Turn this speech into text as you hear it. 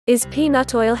Is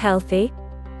peanut oil healthy?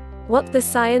 What the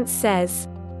science says.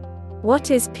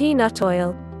 What is peanut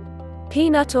oil?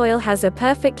 Peanut oil has a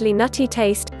perfectly nutty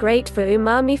taste, great for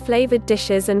umami-flavored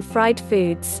dishes and fried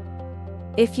foods.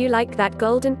 If you like that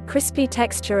golden, crispy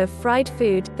texture of fried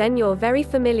food, then you're very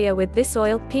familiar with this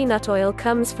oil. Peanut oil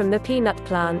comes from the peanut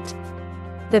plant.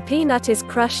 The peanut is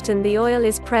crushed and the oil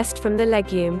is pressed from the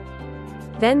legume.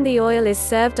 Then the oil is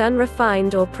served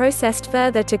unrefined or processed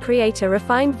further to create a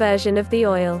refined version of the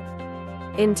oil.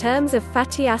 In terms of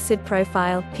fatty acid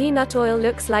profile, peanut oil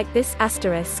looks like this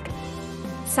asterisk.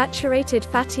 Saturated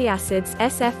fatty acids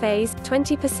SFAs,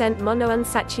 20%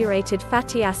 monounsaturated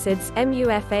fatty acids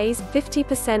MUFAs,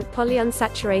 50%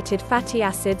 polyunsaturated fatty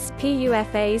acids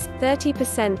PUFAs,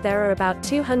 30%. There are about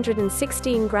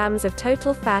 216 grams of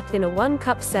total fat in a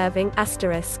 1-cup serving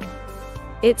asterisk.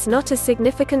 It's not a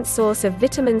significant source of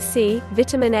vitamin C,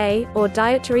 vitamin A, or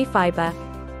dietary fiber.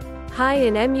 High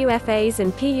in MUFAs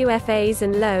and PUFAs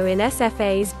and low in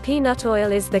SFAs, peanut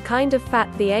oil is the kind of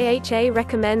fat the AHA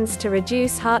recommends to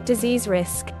reduce heart disease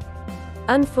risk.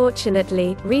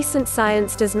 Unfortunately, recent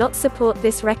science does not support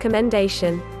this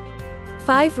recommendation.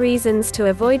 5 reasons to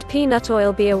avoid peanut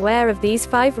oil. Be aware of these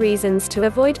 5 reasons to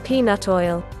avoid peanut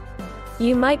oil.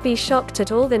 You might be shocked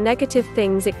at all the negative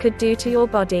things it could do to your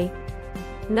body.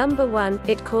 Number 1,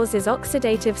 it causes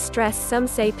oxidative stress. Some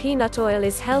say peanut oil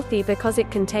is healthy because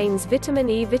it contains vitamin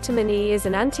E. Vitamin E is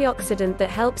an antioxidant that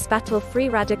helps battle free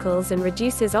radicals and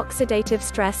reduces oxidative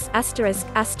stress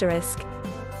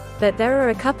 ***. But there are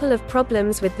a couple of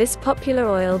problems with this popular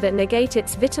oil that negate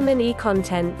its vitamin E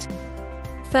content.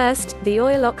 First, the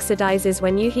oil oxidizes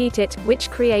when you heat it, which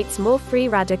creates more free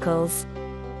radicals.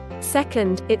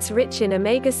 Second, it's rich in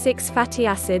omega-6 fatty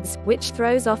acids, which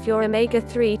throws off your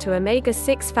omega-3 to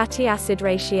omega-6 fatty acid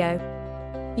ratio.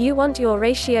 You want your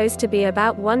ratios to be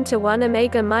about 1:1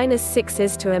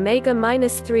 omega-6s to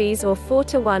omega-3s or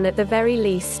 4:1 at the very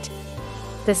least.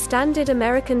 The standard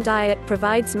American diet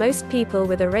provides most people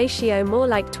with a ratio more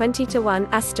like 20:1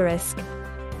 asterisk.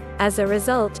 As a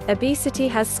result, obesity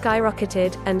has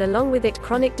skyrocketed, and along with it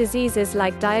chronic diseases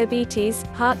like diabetes,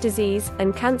 heart disease,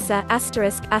 and cancer ***.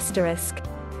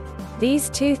 These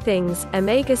two things,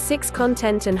 omega-6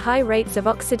 content and high rates of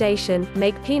oxidation,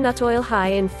 make peanut oil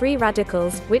high in free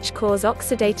radicals, which cause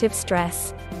oxidative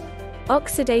stress.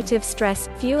 Oxidative stress,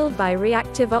 fueled by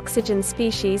reactive oxygen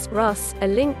species ROS, are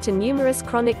linked to numerous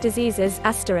chronic diseases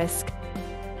 ***.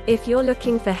 If you're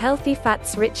looking for healthy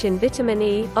fats rich in vitamin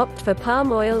E, opt for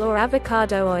palm oil or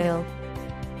avocado oil.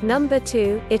 Number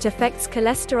 2, it affects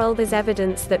cholesterol. There's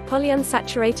evidence that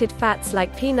polyunsaturated fats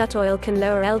like peanut oil can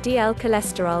lower LDL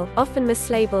cholesterol, often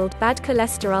mislabeled bad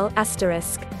cholesterol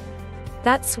 ***.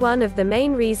 That's one of the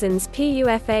main reasons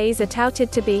PUFAs are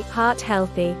touted to be heart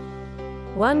healthy.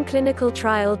 One clinical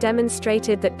trial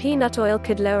demonstrated that peanut oil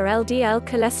could lower LDL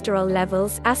cholesterol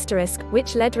levels ***,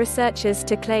 which led researchers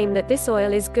to claim that this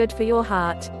oil is good for your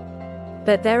heart.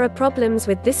 But there are problems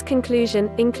with this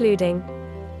conclusion, including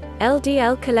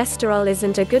LDL cholesterol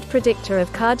isn't a good predictor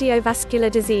of cardiovascular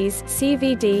disease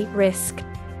 (CVD) risk.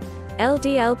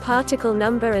 LDL particle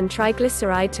number and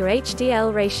triglyceride to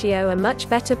HDL ratio are much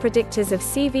better predictors of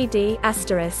CVD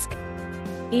 ***.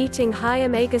 Eating high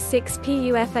omega-6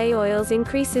 PUFA oils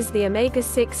increases the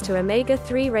omega-6 to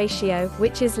omega-3 ratio,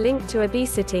 which is linked to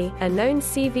obesity, a known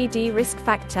CVD risk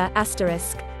factor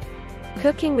 ***.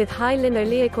 Cooking with high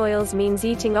linoleic oils means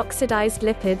eating oxidized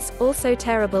lipids, also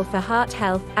terrible for heart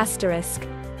health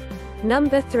 ***.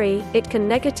 Number 3, it can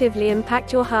negatively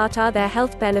impact your heart. Are there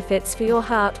health benefits for your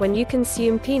heart when you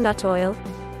consume peanut oil?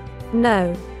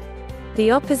 No.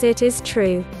 The opposite is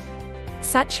true.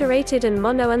 Saturated and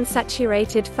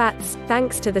monounsaturated fats,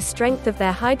 thanks to the strength of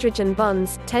their hydrogen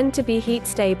bonds, tend to be heat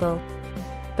stable.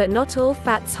 But not all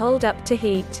fats hold up to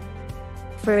heat.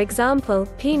 For example,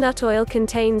 peanut oil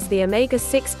contains the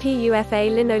omega-6 PUFA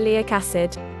linoleic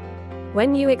acid.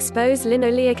 When you expose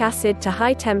linoleic acid to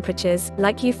high temperatures,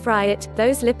 like you fry it,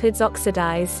 those lipids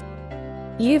oxidize.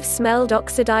 You've smelled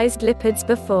oxidized lipids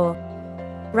before.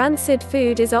 Rancid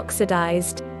food is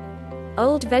oxidized.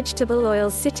 Old vegetable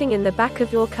oils sitting in the back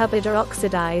of your cupboard are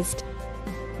oxidized.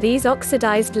 These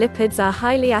oxidized lipids are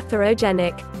highly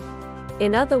atherogenic.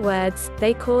 In other words,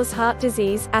 they cause heart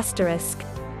disease ***.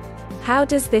 How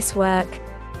does this work?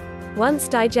 Once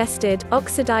digested,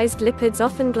 oxidized lipids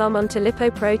often glom onto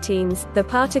lipoproteins, the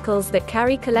particles that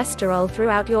carry cholesterol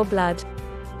throughout your blood.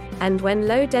 And when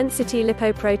low-density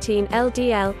lipoprotein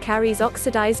LDL carries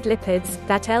oxidized lipids,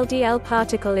 that LDL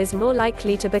particle is more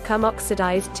likely to become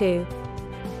oxidized too.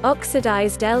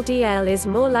 Oxidized LDL is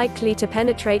more likely to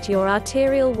penetrate your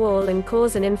arterial wall and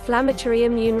cause an inflammatory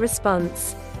immune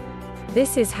response.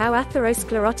 This is how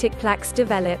atherosclerotic plaques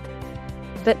develop.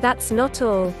 But that's not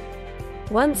all.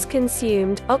 Once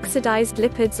consumed, oxidized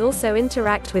lipids also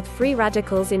interact with free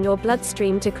radicals in your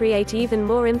bloodstream to create even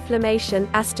more inflammation.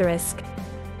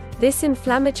 This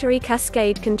inflammatory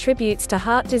cascade contributes to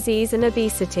heart disease and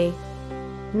obesity.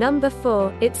 Number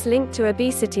 4, it's linked to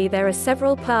obesity. There are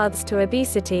several paths to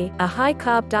obesity, a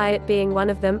high-carb diet being one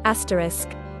of them.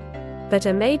 But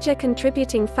a major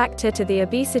contributing factor to the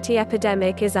obesity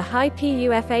epidemic is a high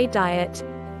PUFA diet.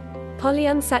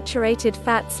 Polyunsaturated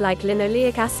fats like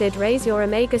linoleic acid raise your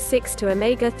omega-6 to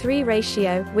omega-3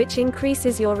 ratio, which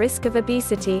increases your risk of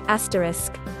obesity.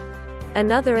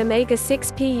 Another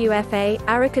omega-6 PUFA,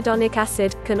 arachidonic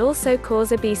acid, can also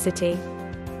cause obesity.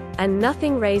 And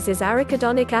nothing raises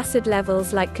arachidonic acid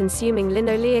levels like consuming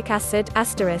linoleic acid.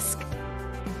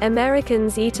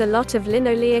 Americans eat a lot of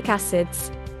linoleic acids.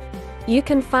 You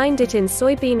can find it in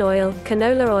soybean oil,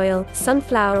 canola oil,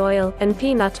 sunflower oil, and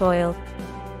peanut oil.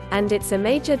 And it's a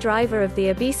major driver of the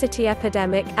obesity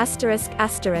epidemic.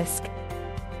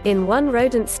 In one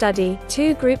rodent study,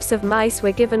 2 groups of mice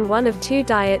were given one of 2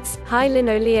 diets, high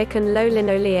linoleic and low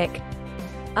linoleic.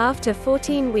 After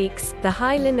 14 weeks, the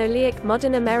high linoleic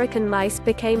modern American mice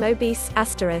became obese.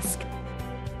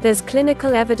 There's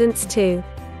clinical evidence too.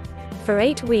 For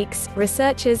 8 weeks,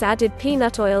 researchers added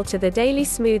peanut oil to the daily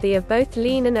smoothie of both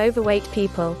lean and overweight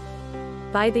people.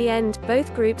 By the end,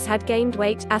 both groups had gained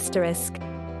weight.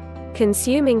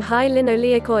 Consuming high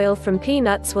linoleic oil from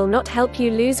peanuts will not help you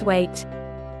lose weight.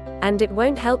 And it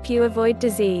won't help you avoid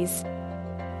disease.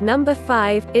 Number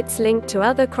 5, it's linked to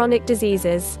other chronic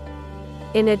diseases.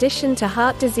 In addition to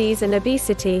heart disease and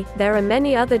obesity, there are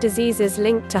many other diseases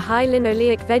linked to high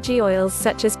linoleic veggie oils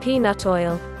such as peanut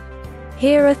oil.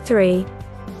 Here are 3.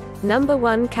 Number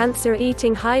 1, cancer.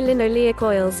 Eating high linoleic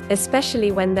oils,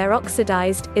 especially when they're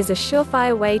oxidized, is a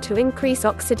surefire way to increase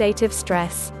oxidative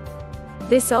stress.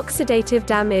 This oxidative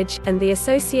damage, and the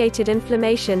associated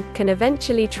inflammation, can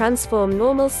eventually transform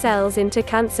normal cells into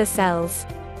cancer cells.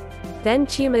 Then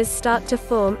tumors start to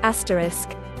form.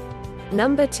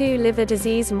 Number 2, liver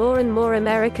disease. More and more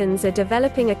Americans are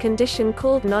developing a condition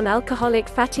called non-alcoholic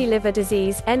fatty liver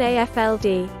disease,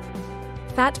 NAFLD.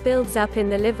 Fat builds up in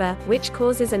the liver, which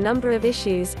causes a number of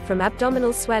issues, from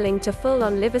abdominal swelling to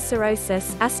full-on liver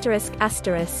cirrhosis.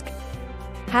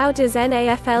 How does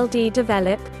NAFLD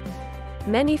develop?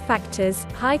 Many factors: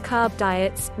 high-carb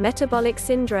diets, metabolic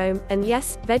syndrome, and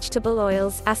yes, vegetable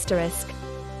oils.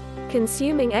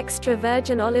 Consuming extra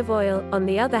virgin olive oil, on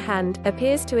the other hand,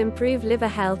 appears to improve liver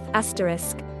health.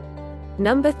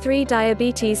 Number 3,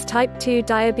 diabetes. Type 2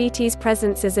 diabetes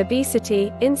presents as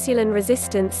obesity, insulin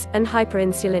resistance, and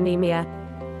hyperinsulinemia.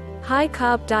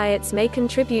 High-carb diets may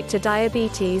contribute to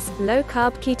diabetes,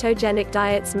 low-carb ketogenic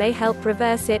diets may help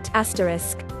reverse it.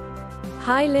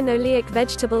 High linoleic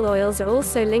vegetable oils are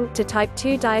also linked to type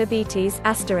 2 diabetes.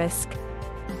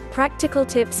 Practical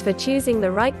tips for choosing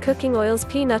the right cooking oils.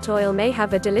 Peanut oil may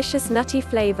have a delicious nutty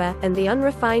flavor, and the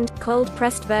unrefined,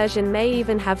 cold-pressed version may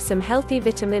even have some healthy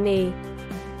vitamin E.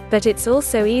 But it's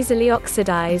also easily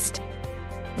oxidized.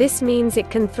 This means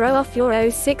it can throw off your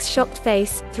𝗀6 shocked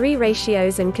face, 3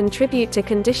 ratios and contribute to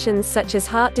conditions such as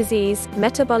heart disease,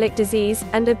 metabolic disease,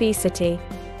 and obesity.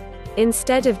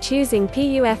 Instead of choosing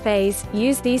PUFAs,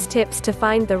 use these tips to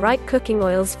find the right cooking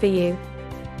oils for you.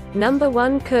 Number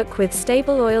 1, cook with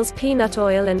stable oils. Peanut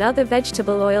oil and other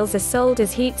vegetable oils are sold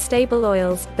as heat-stable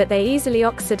oils, but they easily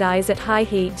oxidize at high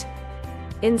heat.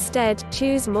 Instead,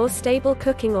 choose more stable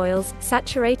cooking oils,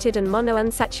 saturated and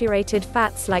monounsaturated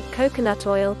fats like coconut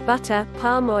oil, butter,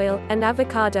 palm oil, and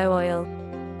avocado oil.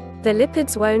 The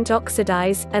lipids won't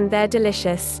oxidize, and they're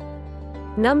delicious.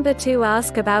 Number 2,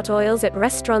 ask about oils at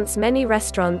restaurants. Many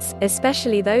restaurants,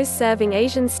 especially those serving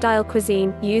Asian-style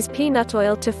cuisine, use peanut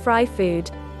oil to fry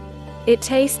food. It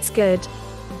tastes good.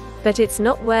 But it's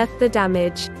not worth the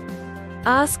damage.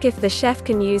 Ask if the chef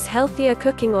can use healthier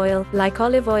cooking oil, like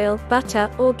olive oil, butter,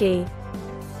 or ghee.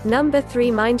 Number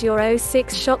 3, mind your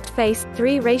𝗀6 shocked face,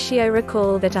 3 ratio.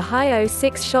 Recall that a high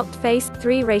𝗀6 shocked face,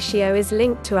 3 ratio is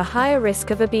linked to a higher risk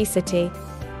of obesity.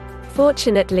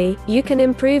 Fortunately, you can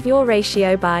improve your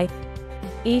ratio by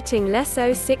eating less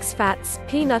𝗀6 fats,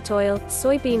 peanut oil,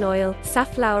 soybean oil,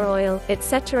 safflower oil,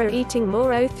 etc. Eating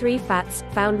more 𝗀3 fats,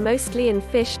 found mostly in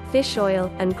fish, fish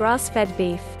oil, and grass-fed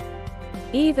beef.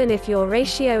 Even if your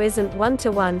ratio isn't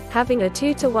 1:1, having a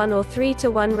 2:1 or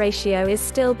 3:1 ratio is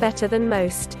still better than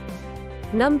most.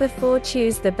 Number 4,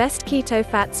 choose the best keto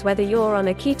fats. Whether you're on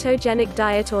a ketogenic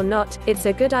diet or not, it's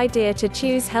a good idea to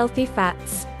choose healthy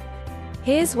fats.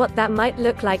 Here's what that might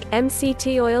look like: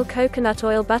 MCT oil, coconut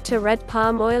oil, butter, red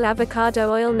palm oil,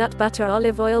 avocado oil, nut butter,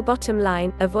 olive oil. Bottom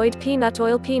line, avoid peanut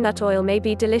oil. Peanut oil may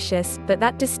be delicious, but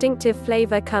that distinctive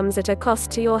flavor comes at a cost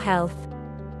to your health.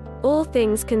 All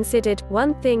things considered,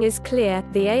 one thing is clear: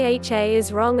 the AHA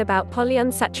is wrong about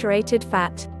polyunsaturated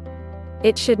fat.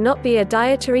 It should not be a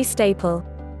dietary staple.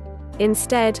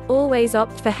 Instead, always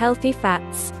opt for healthy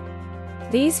fats.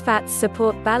 These fats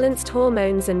support balanced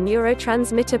hormones and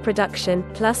neurotransmitter production,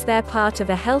 plus they're part of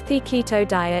a healthy keto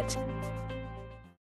diet.